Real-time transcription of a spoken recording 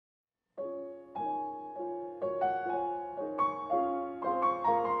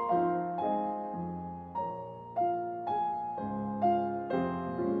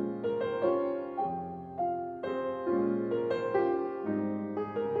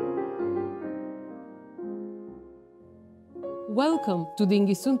Welcome to the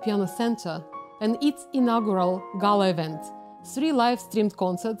Ingesund Piano Center and its inaugural Gala event, 3 live-streamed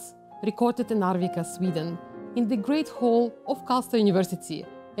concerts recorded in Arvika, Sweden, in the Great Hall of Karlstad University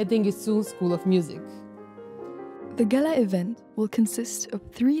at the Ingesund School of Music. The Gala event will consist of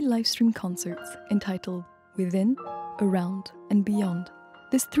 3 live-stream concerts entitled Within, Around and Beyond.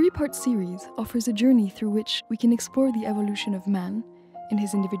 This 3-part series offers a journey through which we can explore the evolution of man in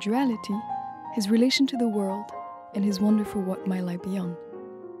his individuality, his relation to the world, and his wonder for what might lie beyond.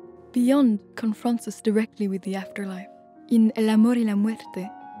 Beyond confronts us directly with the afterlife. In El amor y la muerte,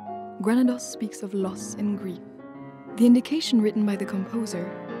 Granados speaks of loss and grief. The indication written by the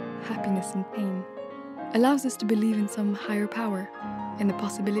composer, happiness and pain, allows us to believe in some higher power and the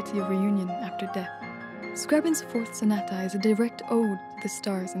possibility of reunion after death. Scriabin's 4th sonata is a direct ode to the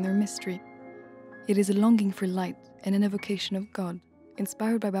stars and their mystery. It is a longing for light and an evocation of God,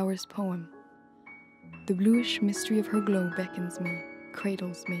 inspired by Bauer's poem. The bluish mystery of her glow beckons me,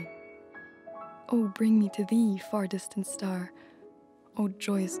 cradles me. Oh, bring me to thee, far distant star. Oh,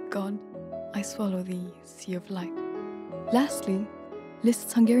 joyous God, I swallow thee, sea of light. Lastly,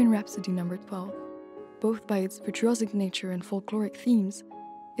 Liszt's Hungarian Rhapsody No. 12, both by its virtuosic nature and folkloric themes,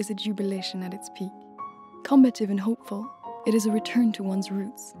 is a jubilation at its peak. Combative and hopeful, it is a return to one's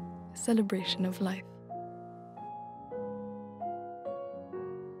roots, a celebration of life.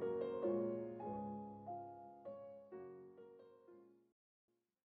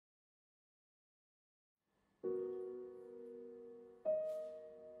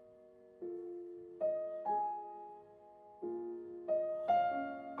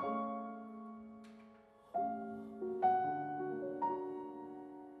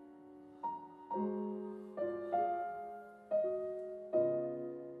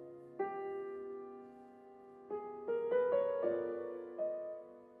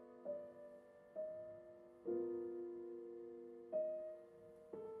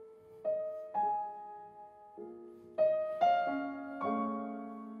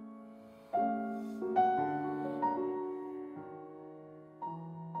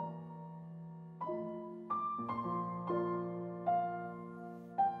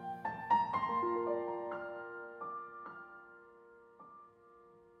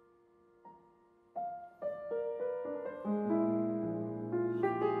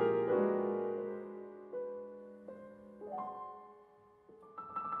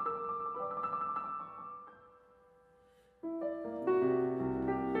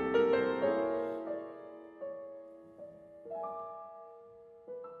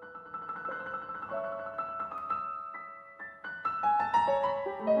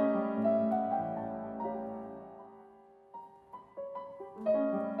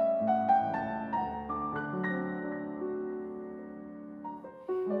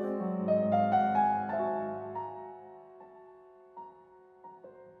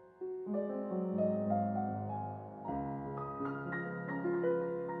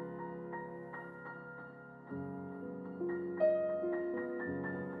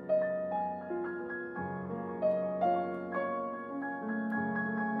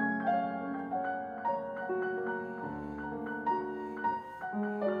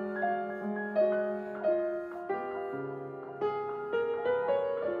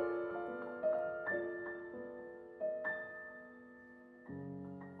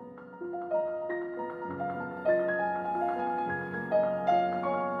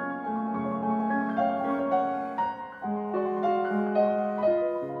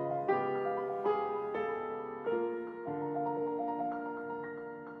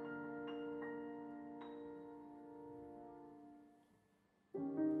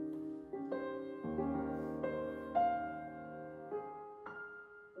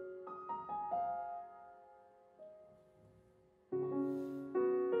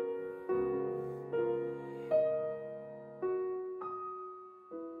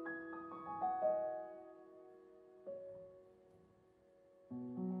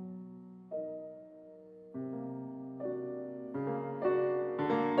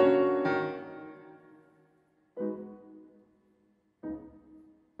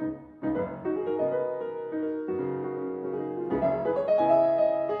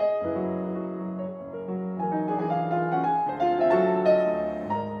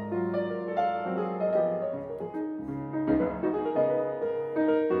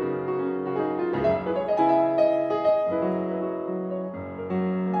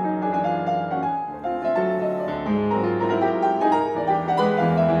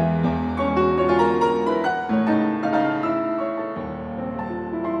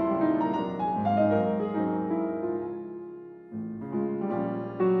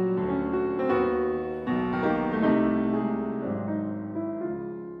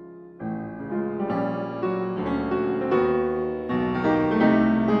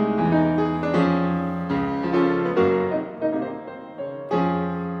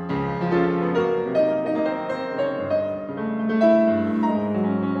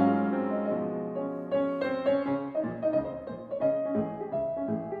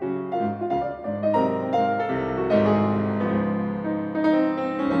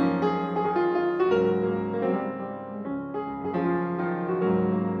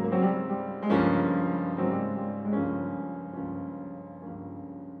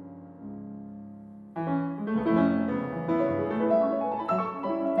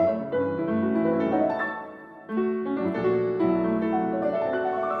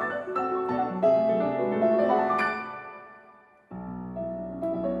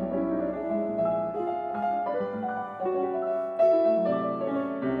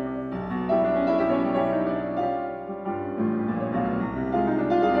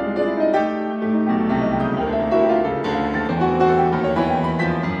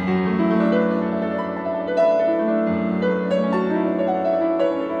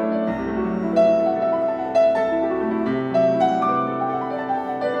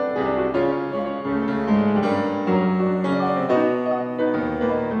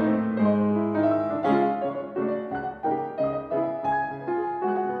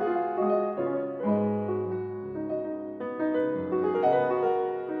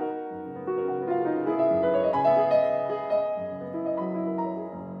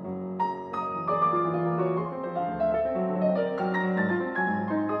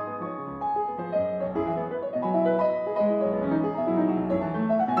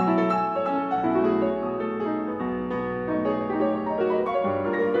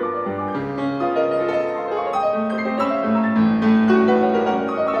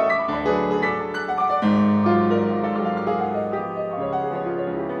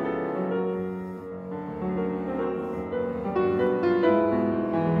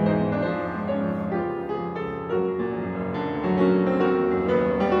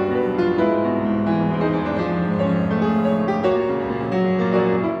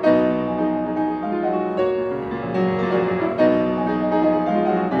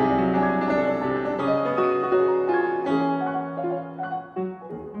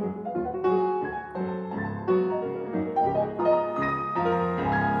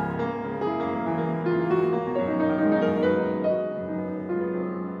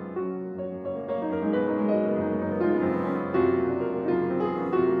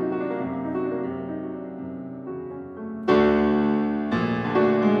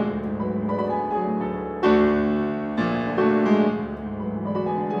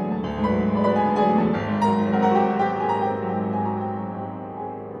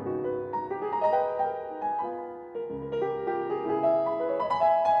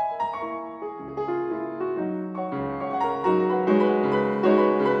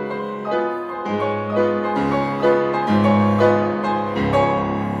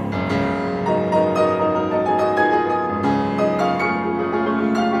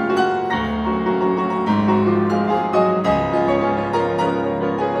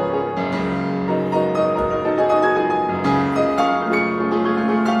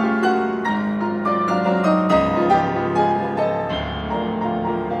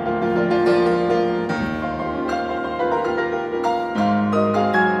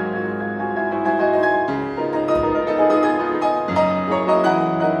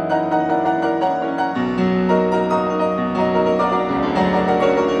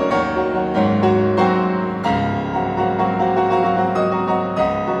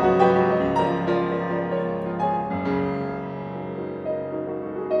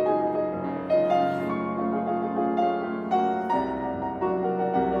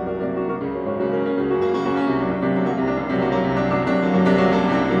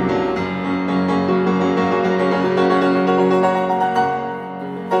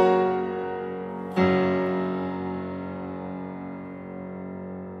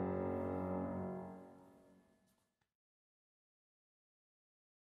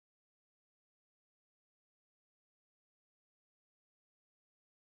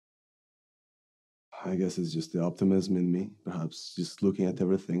 I guess it's just the optimism in me, perhaps just looking at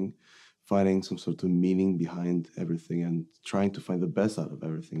everything, finding some sort of meaning behind everything and trying to find the best out of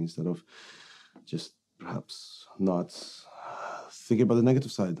everything instead of just perhaps not thinking about the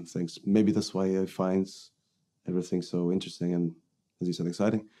negative side of things. Maybe that's why I find everything so interesting and, as you said,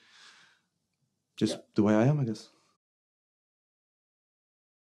 exciting. Just the way I am, I guess.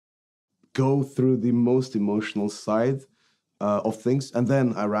 Go through the most emotional side of things, and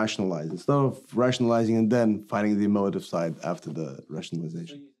then I rationalize. Instead of rationalizing and then finding the emotive side after the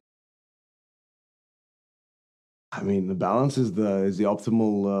rationalization. I mean, the balance is the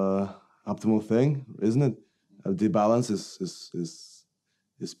optimal thing, isn't it? The balance is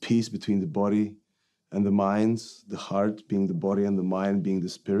peace between the body and the minds, the heart being the body and the mind being the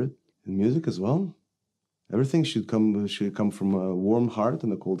spirit. In music as well, everything should come from a warm heart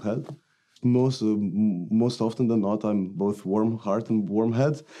and a cold head. Most often than not, I'm both warm heart and warm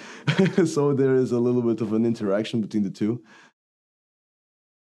head, so there is a little bit of an interaction between the two.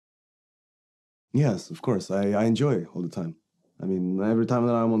 Yes, of course, I enjoy all the time. I mean, every time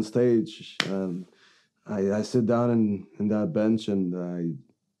that I'm on stage, and I sit down in that bench, and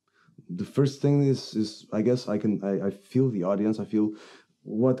the first thing is I guess I feel the audience. I feel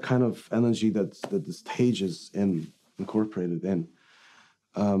what kind of energy that the stage is incorporated in.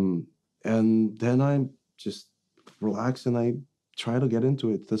 And then I just relax and I try to get into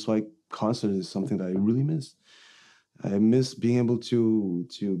it. That's why concert is something that I really miss. I miss being able to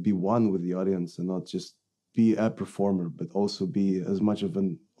be one with the audience and not just be a performer, but also be as much of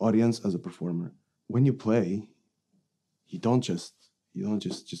an audience as a performer. When you play, you don't just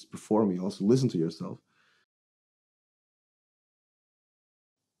perform. You also listen to yourself.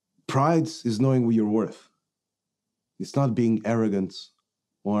 Pride is knowing what you're worth. It's not being arrogant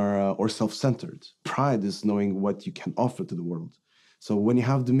or self-centered. Pride is knowing what you can offer to the world. So when you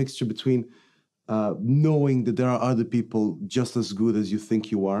have the mixture between knowing that there are other people just as good as you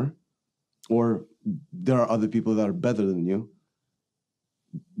think you are, or there are other people that are better than you,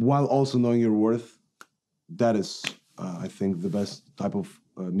 while also knowing your worth, that is, I think, the best type of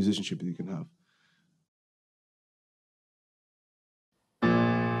musicianship that you can have.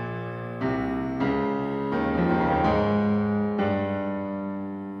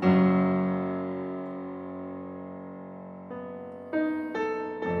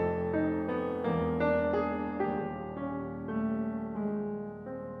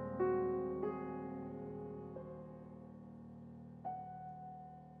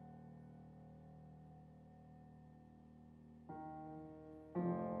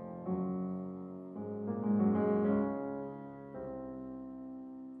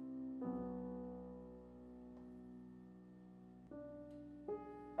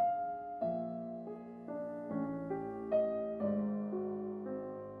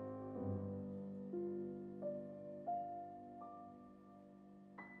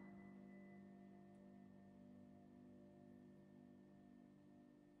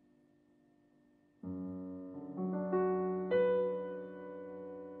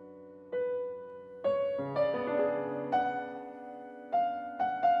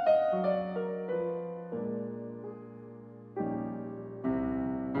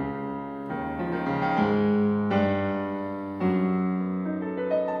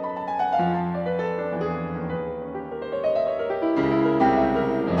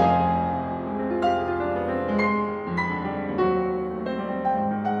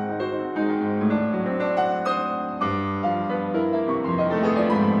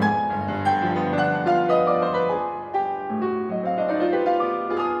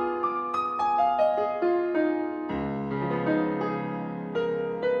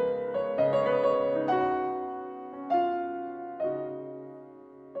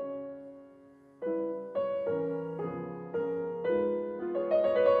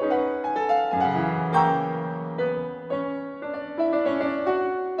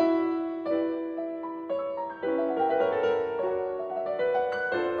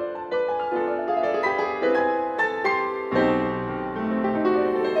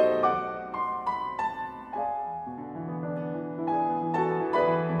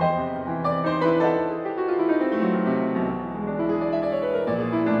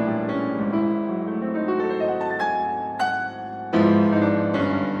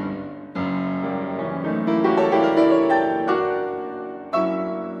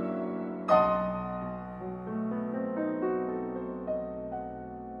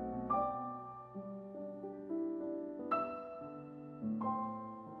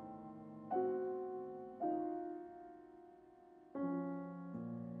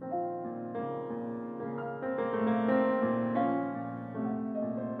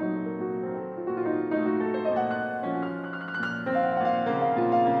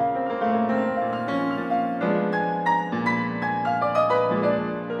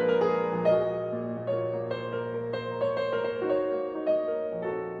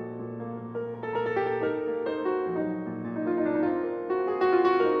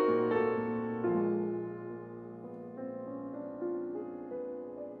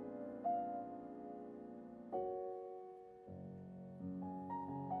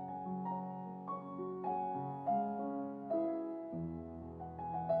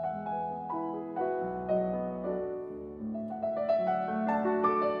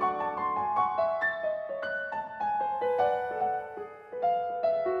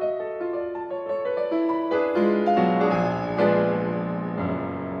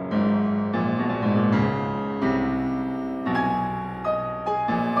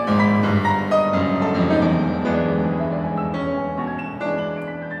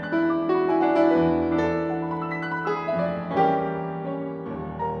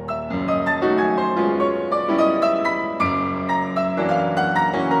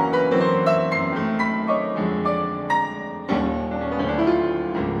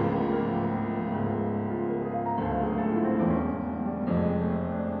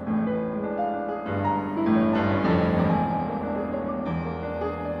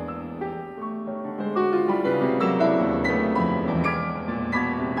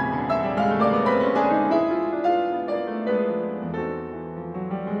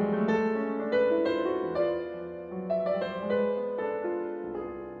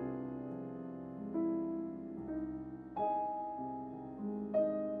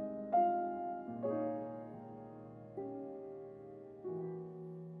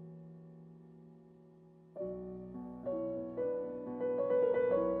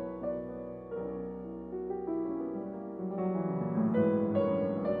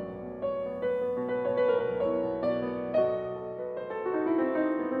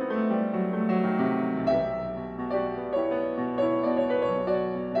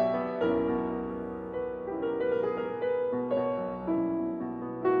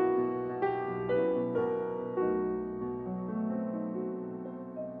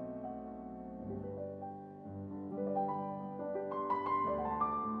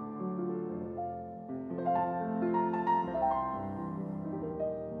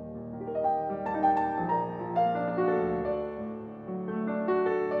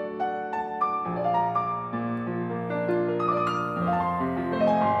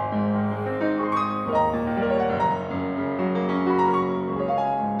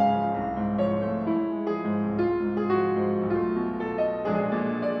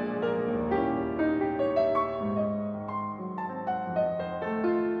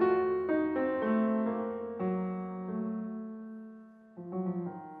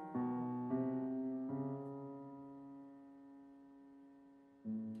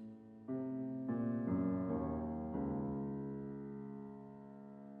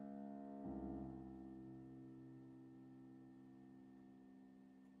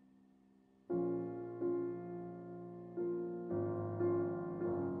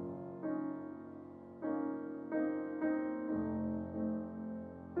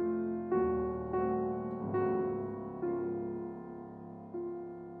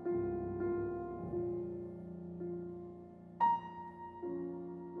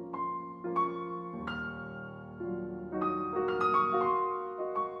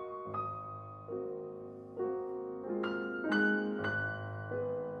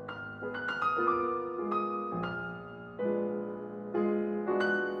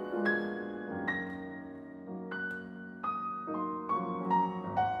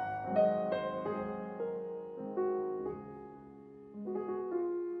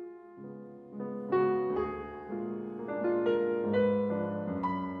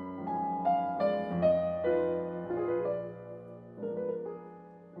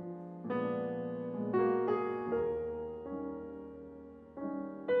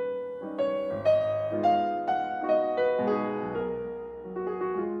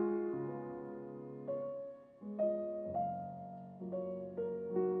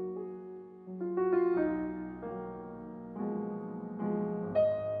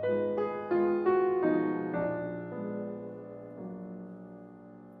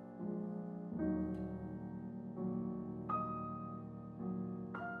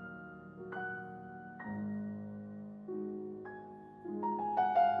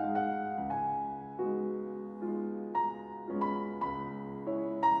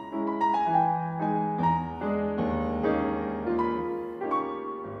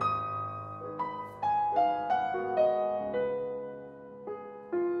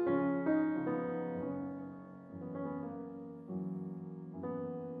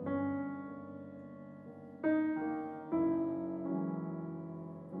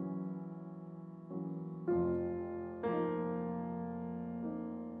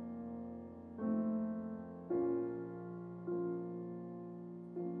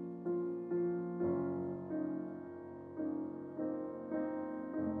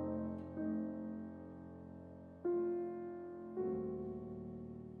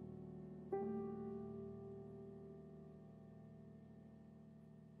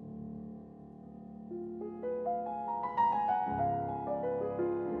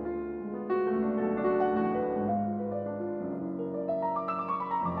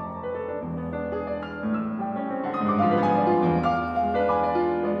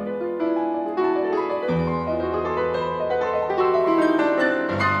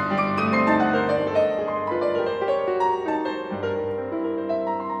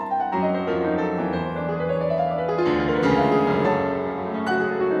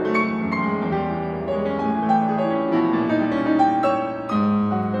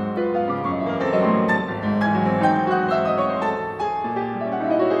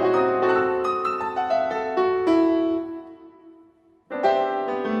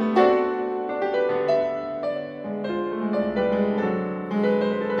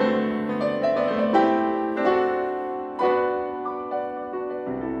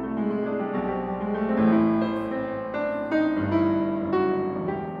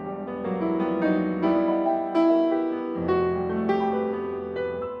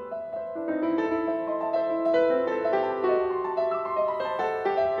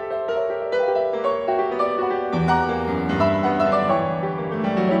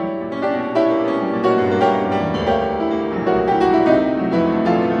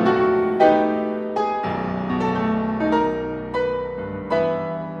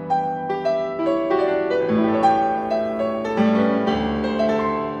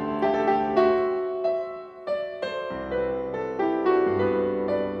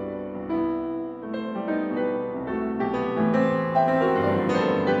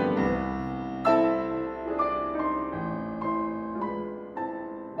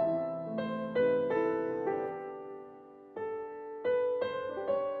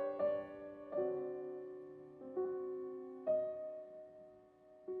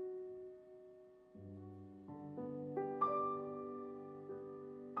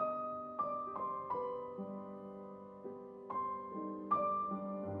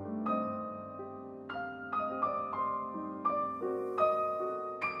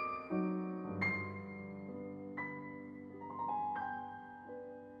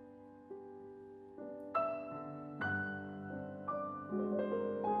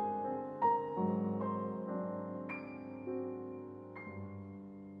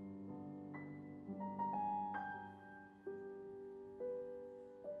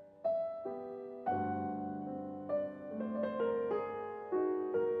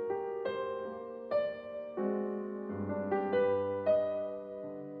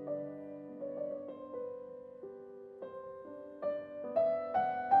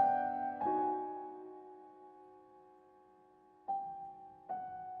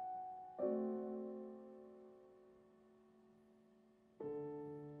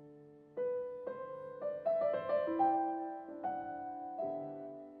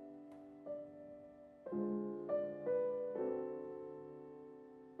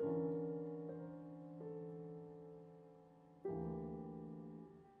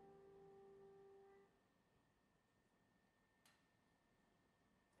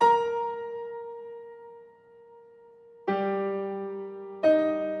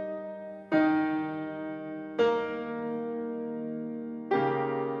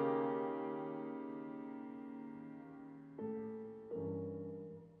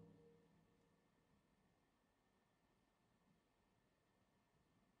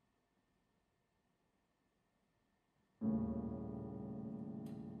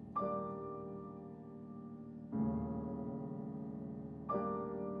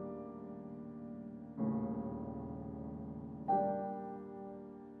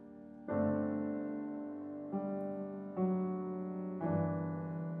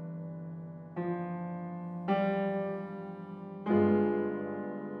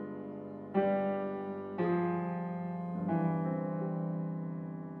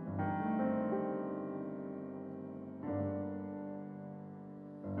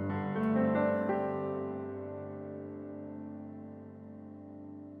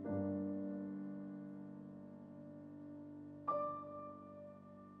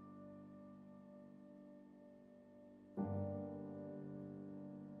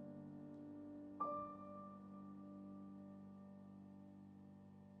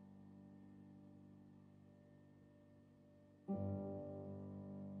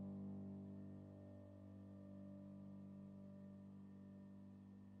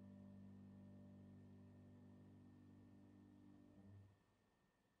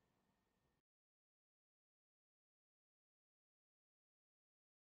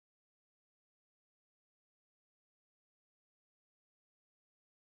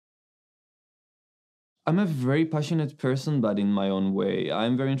 I'm a very passionate person, but in my own way.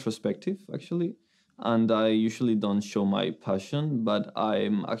 I'm very introspective, actually, and I usually don't show my passion, but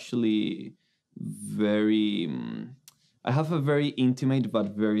I'm actually very... I have a very intimate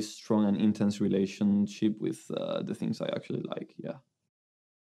but very strong and intense relationship with the things I actually like, yeah.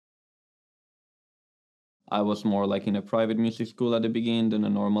 I was more like in a private music school at the beginning than a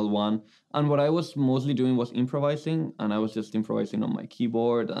normal one. And what I was mostly doing was improvising, and I was just improvising on my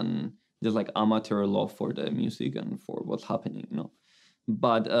keyboard and just like amateur love for the music and for what's happening, you know.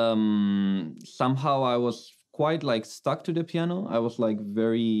 But somehow I was quite like stuck to the piano. I was like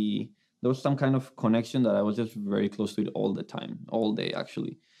there was some kind of connection that I was just very close to it all the time, all day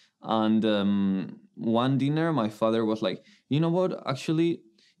actually. And one dinner, my father was like, you know what, actually,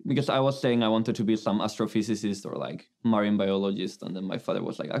 because I was saying I wanted to be some astrophysicist or like marine biologist. And then my father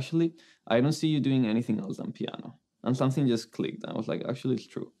was like, actually, I don't see you doing anything else than piano. And something just clicked. I was like, actually, it's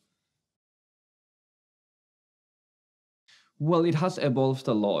true. Well, it has evolved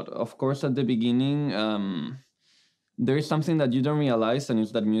a lot. Of course, at the beginning, there is something that you don't realize, and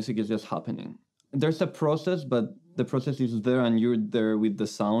it's that music is just happening. There's a process, but the process is there and you're there with the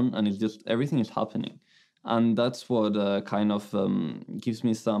sound, and it's just everything is happening. And that's what kind of gives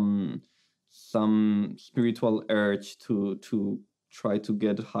me some spiritual urge to try to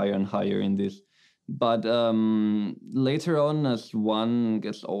get higher and higher in this. But later on, as one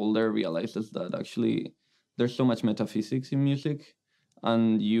gets older, realizes that actually there's so much metaphysics in music,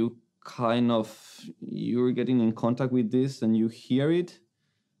 and you're getting in contact with this and you hear it,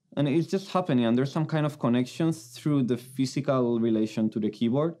 and it's just happening, and there's some kind of connections through the physical relation to the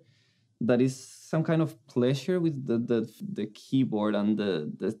keyboard that is some kind of pleasure with the keyboard and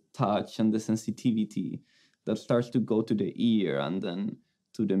the touch and the sensitivity that starts to go to the ear and then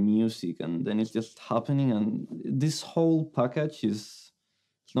to the music, and then it's just happening. And this whole package it's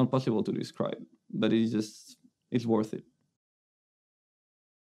not possible to describe, but it's worth it.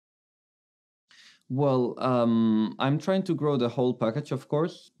 Well, I'm trying to grow the whole package, of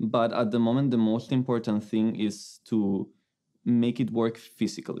course, but at the moment, the most important thing is to make it work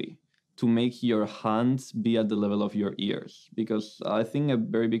physically, to make your hands be at the level of your ears. Because I think a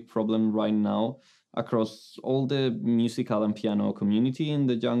very big problem right now across all the musical and piano community in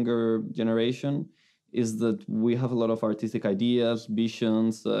the younger generation is that we have a lot of artistic ideas,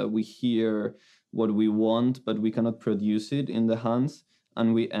 visions, we hear what we want, but we cannot produce it in the hands.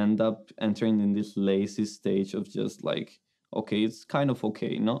 And we end up entering in this lazy stage of just like, okay, it's kind of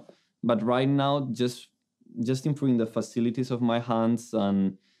okay, no? But right now, just improving the facilities of my hands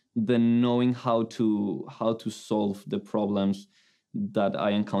and then knowing how to solve the problems that I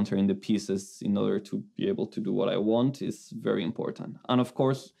encounter in the pieces in order to be able to do what I want is very important. And of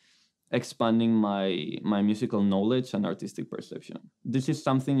course, expanding my musical knowledge and artistic perception. This is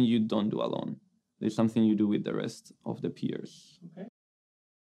something you don't do alone. It's something you do with the rest of the peers. Okay.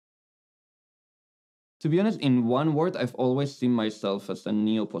 To be honest, in one word, I've always seen myself as a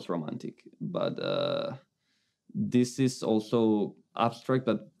neo-post-romantic, but this is also abstract,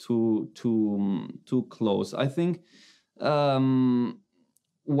 but too close. I think one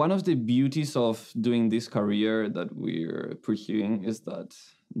of the beauties of doing this career that we're pursuing is that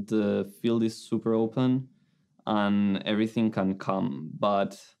the field is super open and everything can come.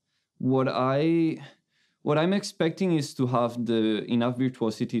 But what I'm expecting is to have the enough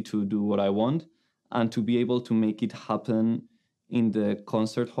virtuosity to do what I want, and to be able to make it happen in the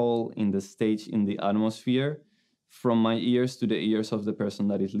concert hall, in the stage, in the atmosphere, from my ears to the ears of the person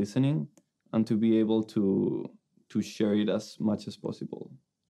that is listening, and to be able to share it as much as possible.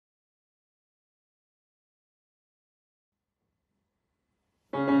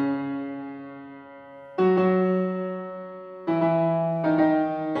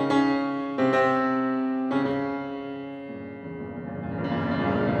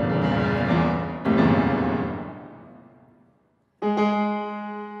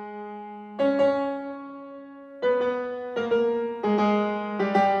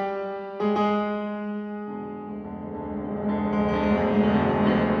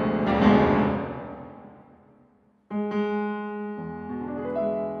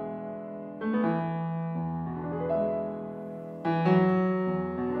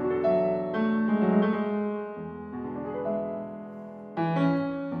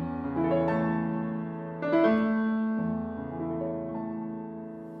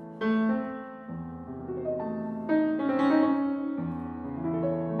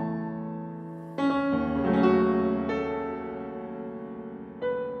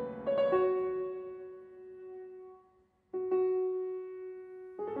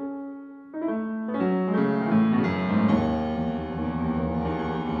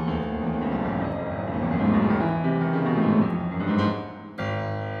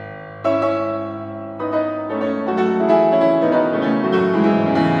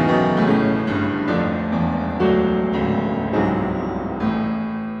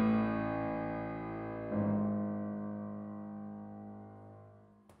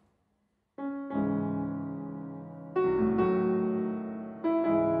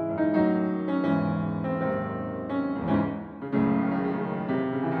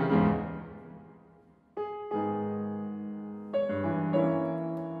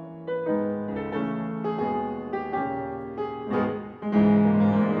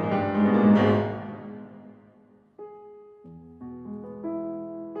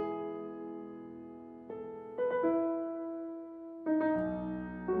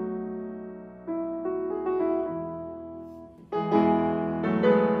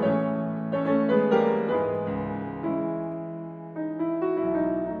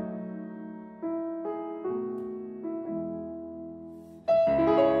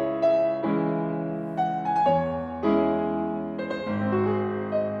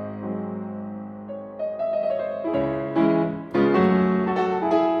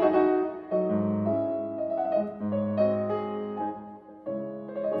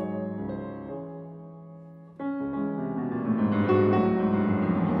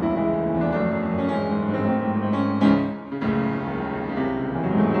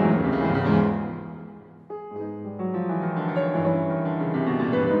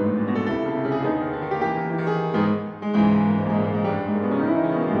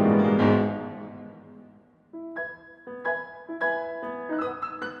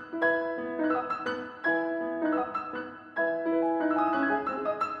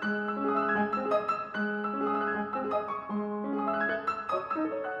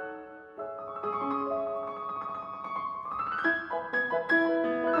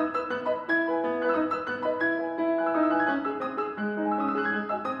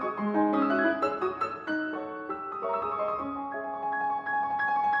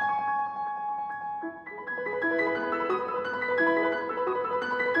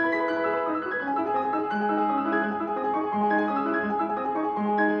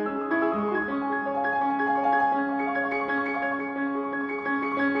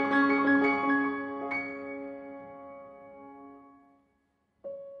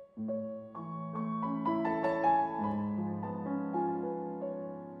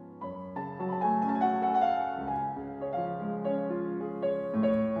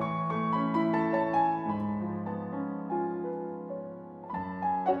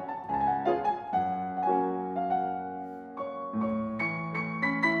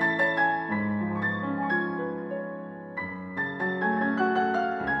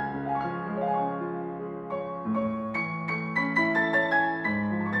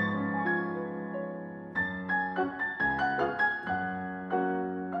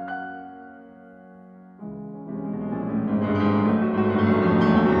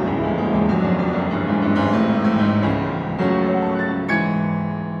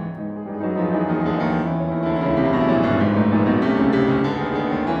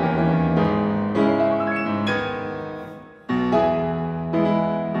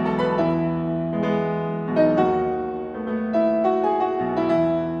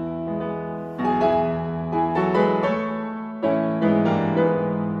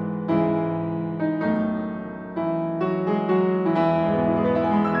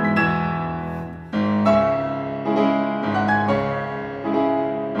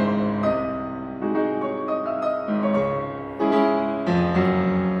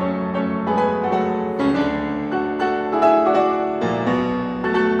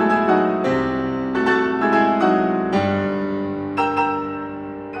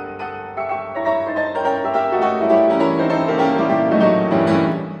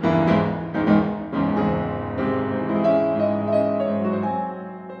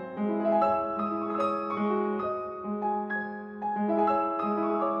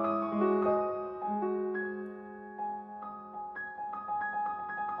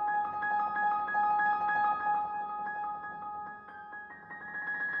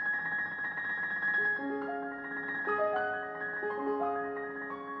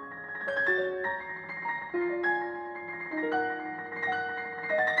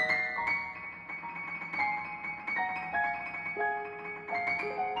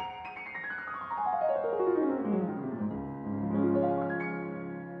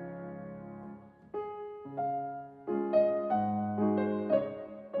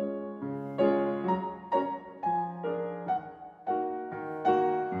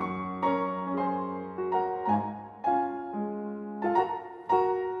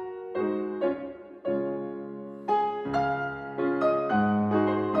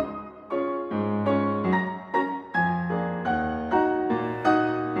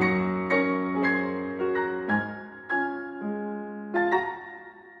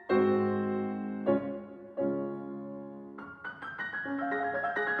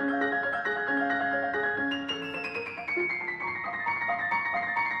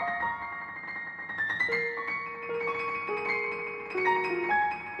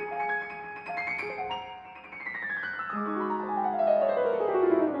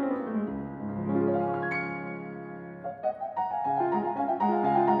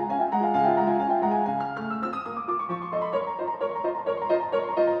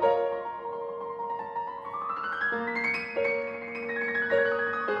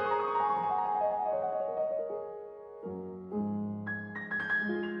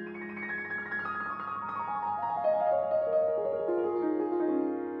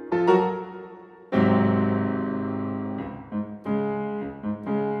 Thank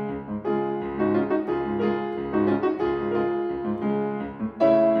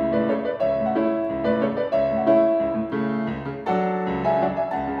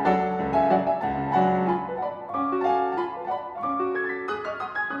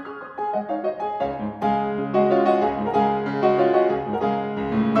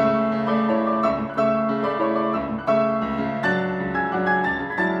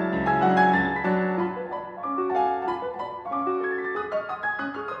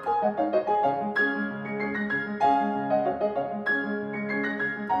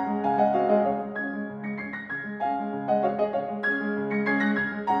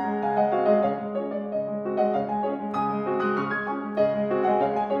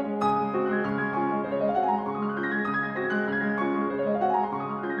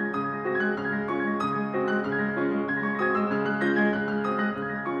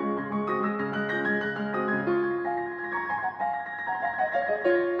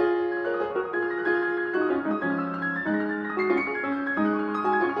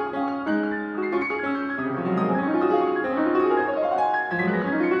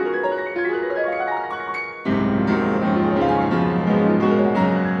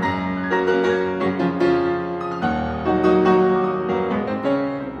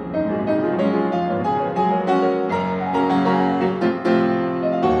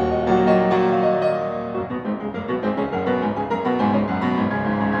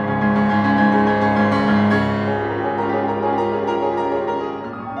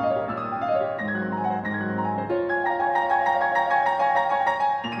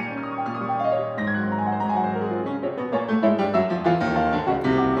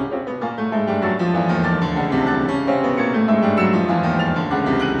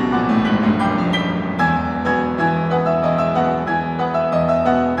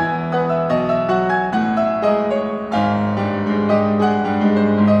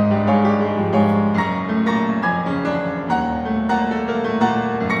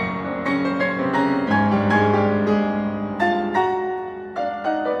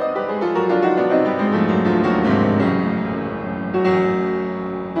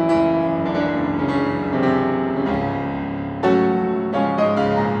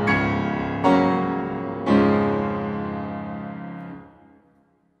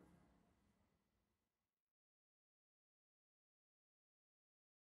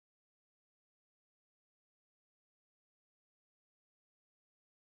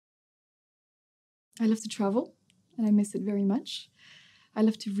I love to travel, and I miss it very much. I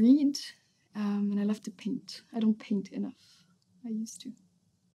love to read, and I love to paint. I don't paint enough. I used to.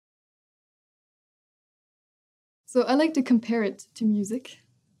 So I like to compare it to music,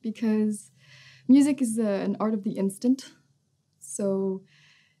 because music is an art of the instant. So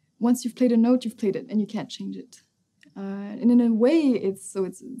once you've played a note, you've played it, and you can't change it. And in a way, it's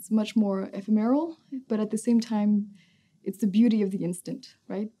much more ephemeral, but at the same time, it's the beauty of the instant,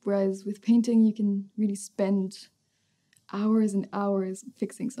 right? Whereas with painting, you can really spend hours and hours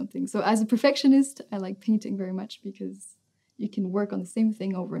fixing something. So as a perfectionist, I like painting very much because you can work on the same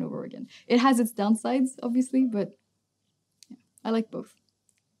thing over and over again. It has its downsides, obviously, but yeah, I like both.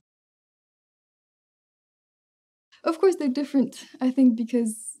 Of course, they're different, I think,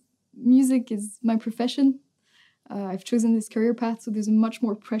 because music is my profession. I've chosen this career path, so there's much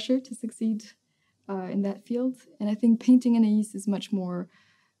more pressure to succeed in that field. And I think painting Anais is much more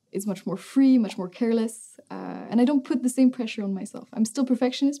free, much more careless. And I don't put the same pressure on myself. I'm still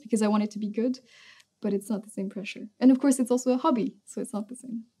perfectionist because I want it to be good, but it's not the same pressure. And of course, it's also a hobby, so it's not the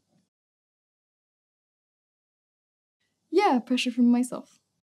same. Yeah, pressure from myself.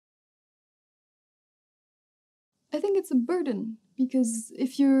 I think it's a burden, because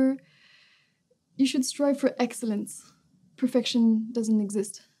you should strive for excellence. Perfection doesn't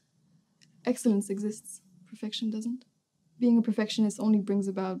exist. Excellence exists. Perfection doesn't. Being a perfectionist only brings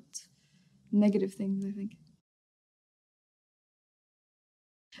about negative things, I think.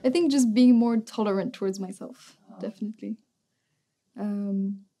 I think just being more tolerant towards myself, definitely.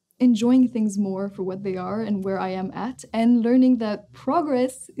 Enjoying things more for what they are and where I am at, and learning that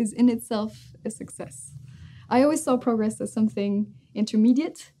progress is in itself a success. I always saw progress as something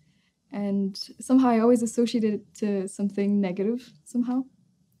intermediate, and somehow I always associated it to something negative somehow.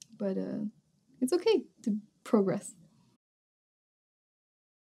 But it's okay to progress.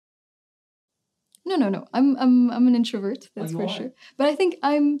 No. I'm an introvert, that's for sure. But I think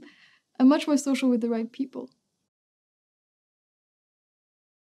I'm much more social with the right people.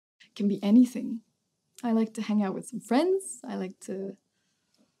 It can be anything. I like to hang out with some friends. I like to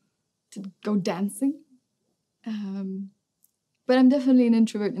go dancing. But I'm definitely an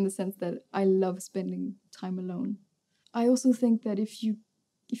introvert in the sense that I love spending time alone. I also think that if you're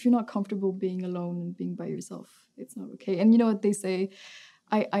not comfortable being alone and being by yourself, it's not okay. And you know what they say,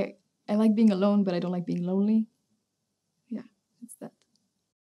 I like being alone, but I don't like being lonely. Yeah, it's that.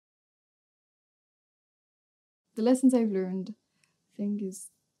 The lessons I've learned, I think, is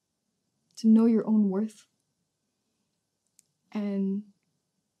to know your own worth and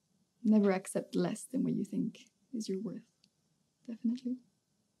never accept less than what you think is your worth. Definitely.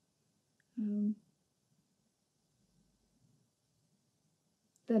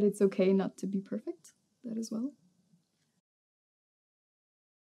 That it's okay not to be perfect, that as well.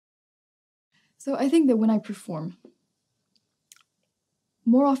 So I think that when I perform,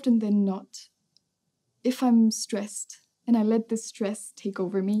 more often than not, if I'm stressed and I let this stress take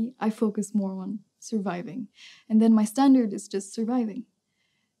over me, I focus more on surviving. And then my standard is just surviving.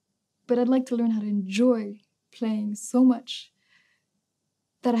 But I'd like to learn how to enjoy playing so much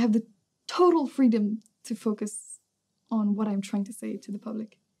that I have the total freedom to focus on what I'm trying to say to the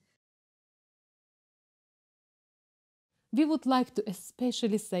public. We would like to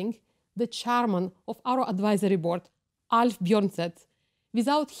especially thank the chairman of our advisory board, Alf Björnstedt.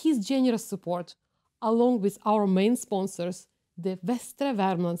 Without his generous support, along with our main sponsors, the Västra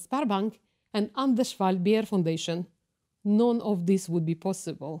Värmland Sparbank and Anders Wall Beer Foundation, none of this would be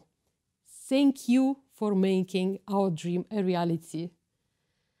possible. Thank you for making our dream a reality.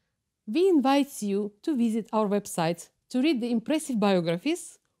 We invite you to visit our website to read the impressive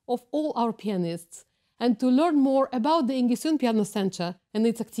biographies of all our pianists and to learn more about the Ingesund Piano Center and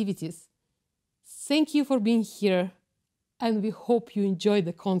its activities. Thank you for being here, and we hope you enjoy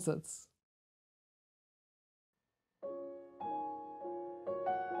the concerts.